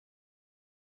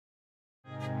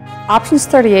Options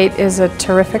 38 is a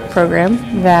terrific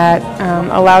program that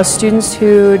allows students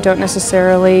who don't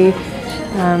necessarily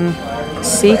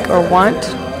seek or want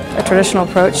a traditional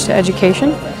approach to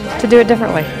education to do it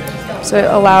differently. So it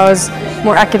allows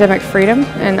more academic freedom,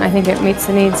 and I think it meets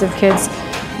the needs of kids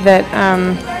that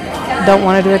don't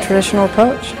want to do a traditional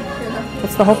approach.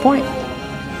 That's the whole point.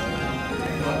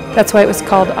 That's why it was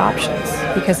called Options,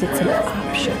 because it's an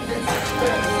option.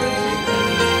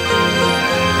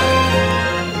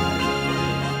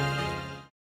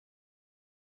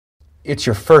 It's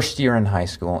your first year in high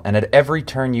school, and at every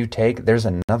turn you take, there's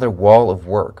another wall of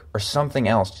work or something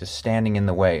else just standing in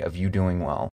the way of you doing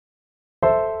well.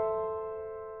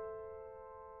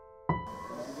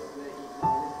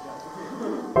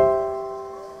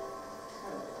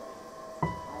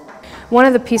 One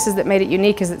of the pieces that made it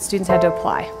unique is that students had to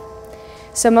apply.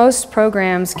 So most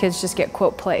programs, kids just get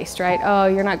quote placed, right? Oh,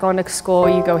 you're not going to school,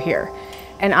 you go here.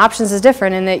 And Options is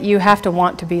different in that you have to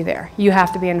want to be there. You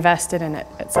have to be invested in it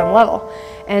at some level.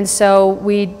 And so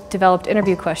we developed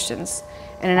interview questions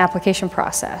and an application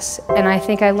process. And I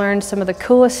think I learned some of the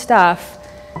coolest stuff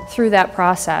through that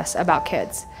process about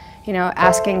kids. You know,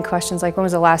 asking questions like, when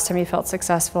was the last time you felt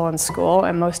successful in school?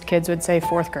 And most kids would say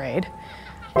 4th grade.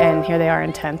 And here they are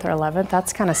in 10th or 11th.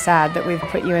 That's kind of sad that we've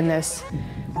put you in this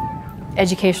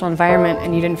educational environment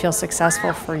and you didn't feel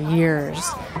successful for years.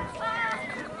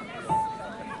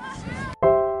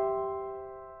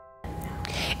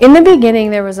 In the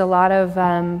beginning, there was a lot of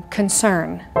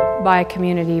concern by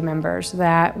community members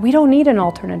that we don't need an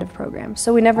alternative program.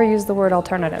 So we never used the word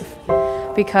alternative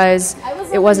because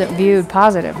it wasn't viewed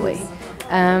positively.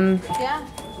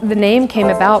 The name came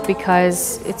about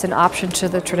because it's an option to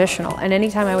the traditional. And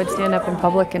anytime I would stand up in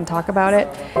public and talk about it,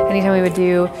 anytime we would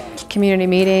do community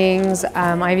meetings,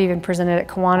 I've even presented at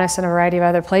Kiwanis and a variety of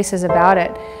other places about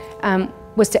it,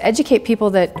 was to educate people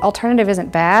that alternative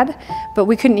isn't bad, but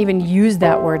we couldn't even use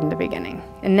that word in the beginning.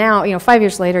 And now, you know, 5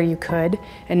 years later you could,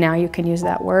 and now you can use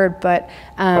that word, but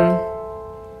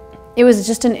it was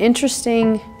just an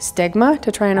interesting stigma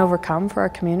to try and overcome for our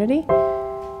community.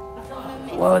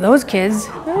 Whoa, those kids,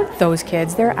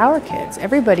 they're our kids.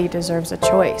 Everybody deserves a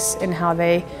choice in how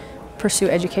they pursue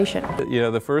education. You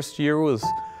know, the first year was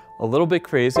a little bit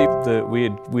crazy.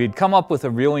 We'd come up with a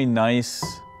really nice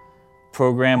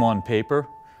program on paper,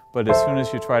 but as soon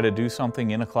as you try to do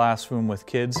something in a classroom with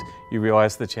kids, you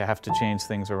realize that you have to change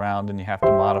things around and you have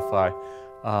to modify.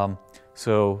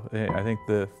 So I think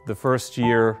the first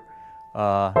year, you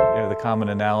know, the common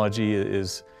analogy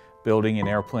is building an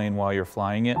airplane while you're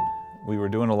flying it. We were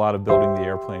doing a lot of building the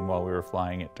airplane while we were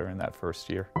flying it during that first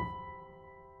year.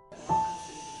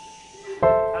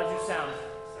 How's your sound?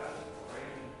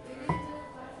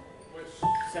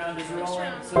 Sound is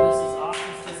rolling, so this is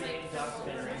Options 38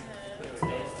 documentary.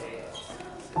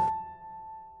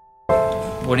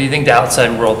 What do you think the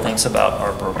outside world thinks about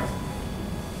our program?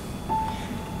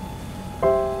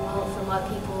 Well, from what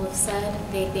people have said,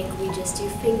 they think we just do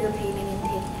finger painting and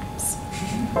take naps.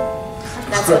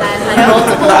 That's what I've had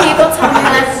multiple people tell me.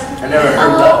 I never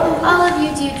heard that. All of you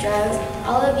do drugs,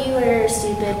 all of you are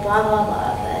stupid, blah, blah,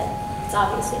 blah, but it's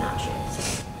obviously not true.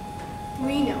 So.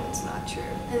 We know it's not true,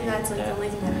 and that's like the only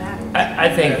thing that matters.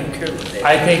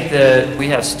 I think that we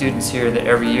have students here that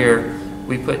every year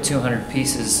we put 200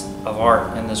 pieces of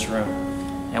art in this room,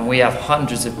 and we have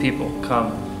hundreds of people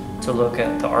come to look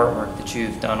at the artwork that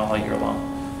you've done all year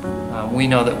long. We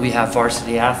know that we have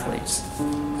varsity athletes,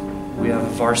 we have a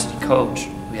varsity coach,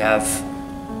 we have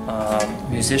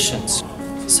musicians,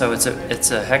 so it's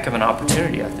a heck of an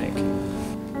opportunity, I think.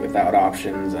 Without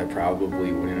Options, I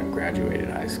probably wouldn't have graduated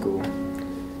high school.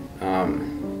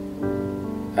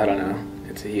 I don't know,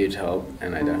 it's a huge help,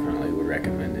 and I definitely would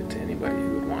recommend it to anybody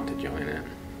who would want to join it.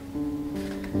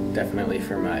 Definitely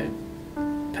for my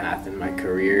path and my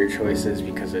career choices,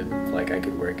 because I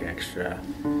could work extra,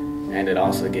 and it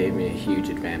also gave me a huge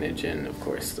advantage in, of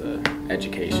course, the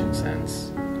education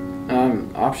sense.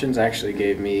 Options actually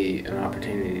gave me an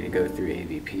opportunity to go through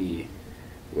AVP,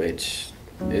 which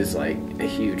is like a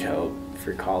huge help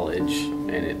for college,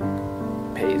 and it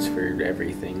pays for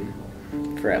everything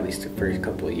for at least the first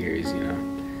couple of years, you know.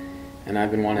 And I've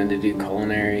been wanting to do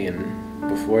culinary, and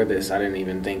before this I didn't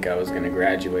even think I was going to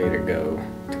graduate or go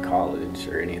to college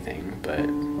or anything, but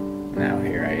now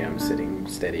here I am sitting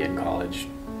steady in college,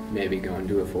 maybe going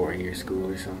to a 4-year school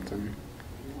or something.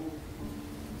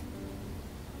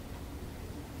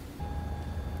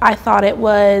 I thought it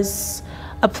was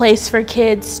a place for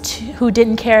kids who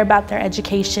didn't care about their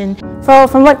education.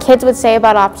 From what kids would say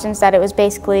about Options, that it was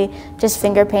basically just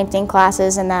finger painting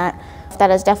classes, and that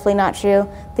is definitely not true.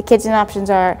 The kids in Options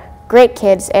are great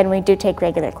kids, and we do take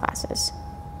regular classes.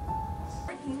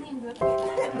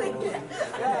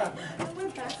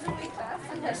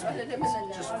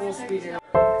 Just full speed here.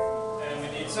 And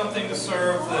we need something to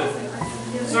serve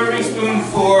the serving spoon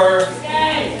for.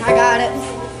 I got it.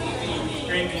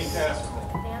 Green bean casserole.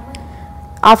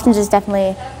 Options is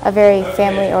definitely a very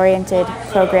family-oriented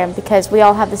program because we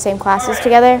all have the same classes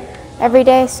together every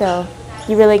day, so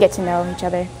you really get to know each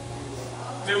other.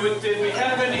 Did we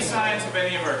have any signs of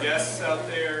any of our guests out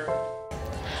there?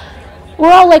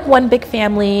 We're all like one big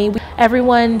family.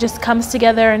 Everyone just comes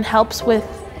together and helps with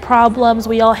problems.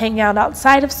 We all hang out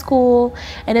outside of school,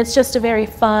 and it's just a very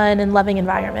fun and loving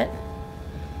environment.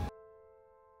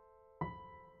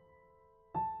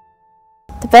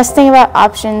 The best thing about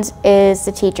Options is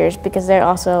the teachers because they're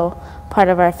also part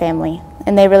of our family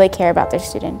and they really care about their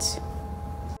students.